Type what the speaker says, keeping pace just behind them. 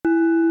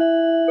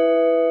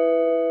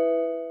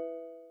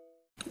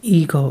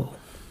Ego.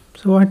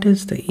 So, what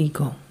is the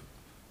ego?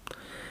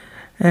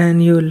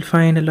 And you will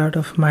find a lot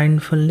of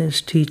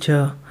mindfulness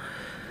teachers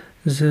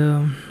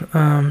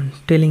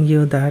telling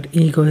you that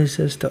ego is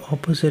just the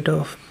opposite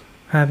of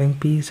having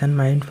peace and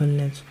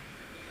mindfulness.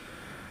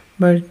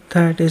 But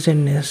that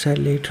isn't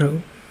necessarily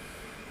true.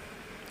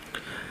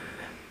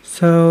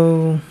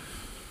 So,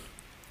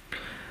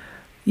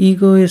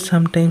 ego is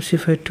sometimes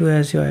referred to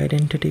as your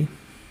identity.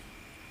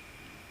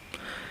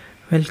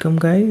 Welcome,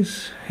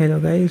 guys. Hello,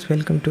 guys.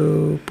 Welcome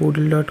to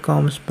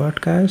Poodle.com's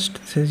podcast.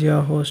 This is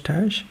your host,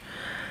 Ash.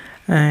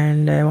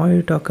 And I want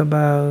to talk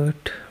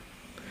about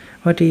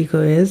what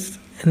ego is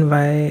and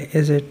why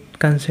is it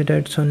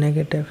considered so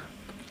negative.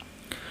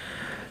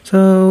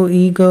 So,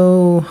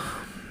 ego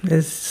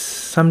is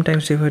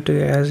sometimes referred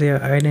to as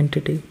your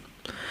identity.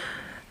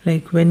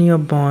 Like when you're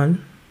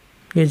born,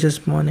 you're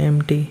just born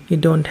empty. You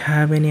don't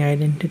have any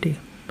identity.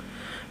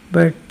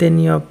 But then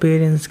your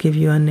parents give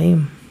you a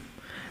name,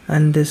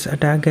 and this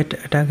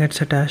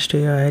gets attached to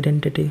your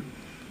identity.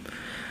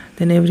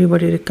 Then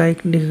everybody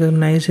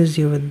recognizes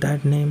you with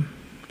that name.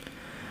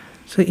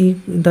 So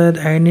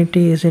the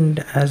identity isn't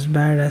as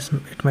bad as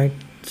it might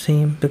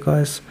seem,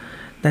 because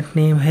that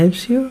name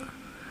helps you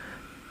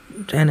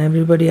and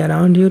everybody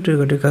around you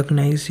to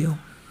recognize you.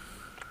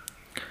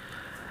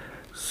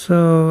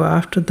 So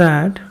after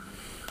that,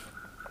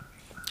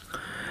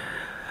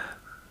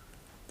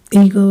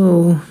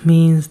 ego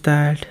means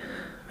that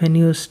when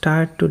you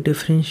start to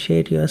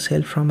differentiate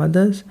yourself from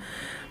others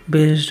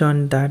based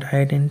on that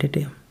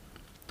identity.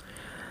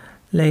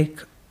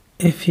 Like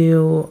if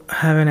you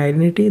have an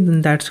identity,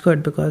 then that's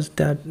good because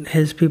that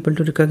helps people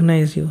to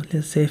recognize you.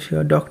 Let's say if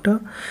you're a doctor,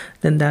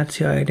 then that's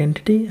your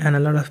identity, and a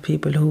lot of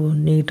people who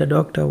need a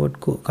doctor would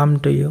come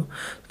to you.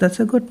 That's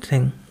a good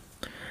thing.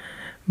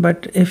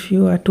 But if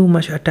you are too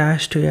much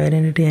attached to your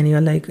identity and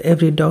you're like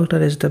every doctor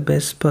is the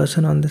best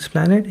person on this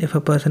planet, if a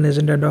person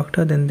isn't a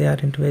doctor, then they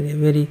aren't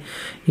very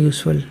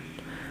useful.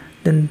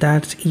 Then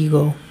that's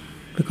ego,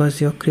 because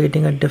you're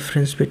creating a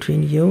difference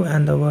between you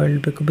and the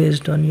world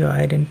based on your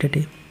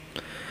identity.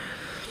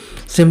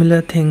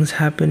 Similar things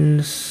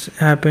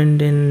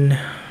happened in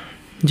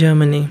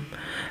Germany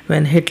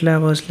when Hitler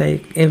was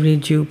like every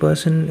Jew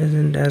person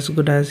isn't as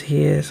good as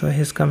he is or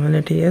his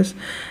community is.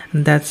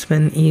 And that's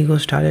when ego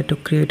started to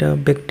create a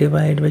big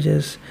divide, which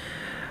is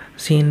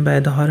seen by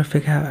the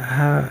horrific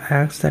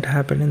acts that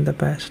happened in the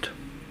past.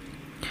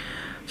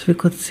 So we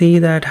could see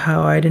that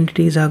how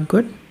identities are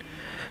good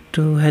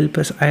to help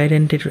us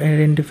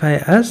identify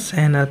us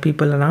and our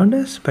people around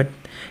us, but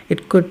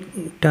it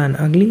could turn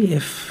ugly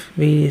if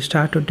we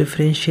start to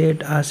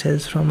differentiate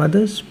ourselves from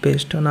others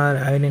based on our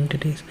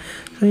identities.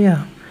 So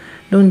yeah,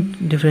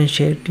 don't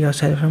differentiate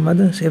yourself from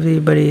others.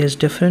 Everybody is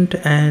different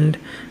and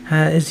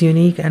is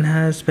unique and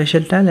has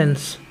special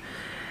talents,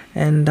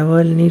 and the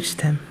world needs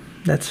them.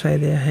 That's why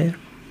they are here.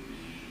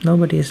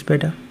 Nobody is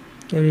better.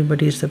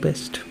 Everybody is the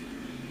best.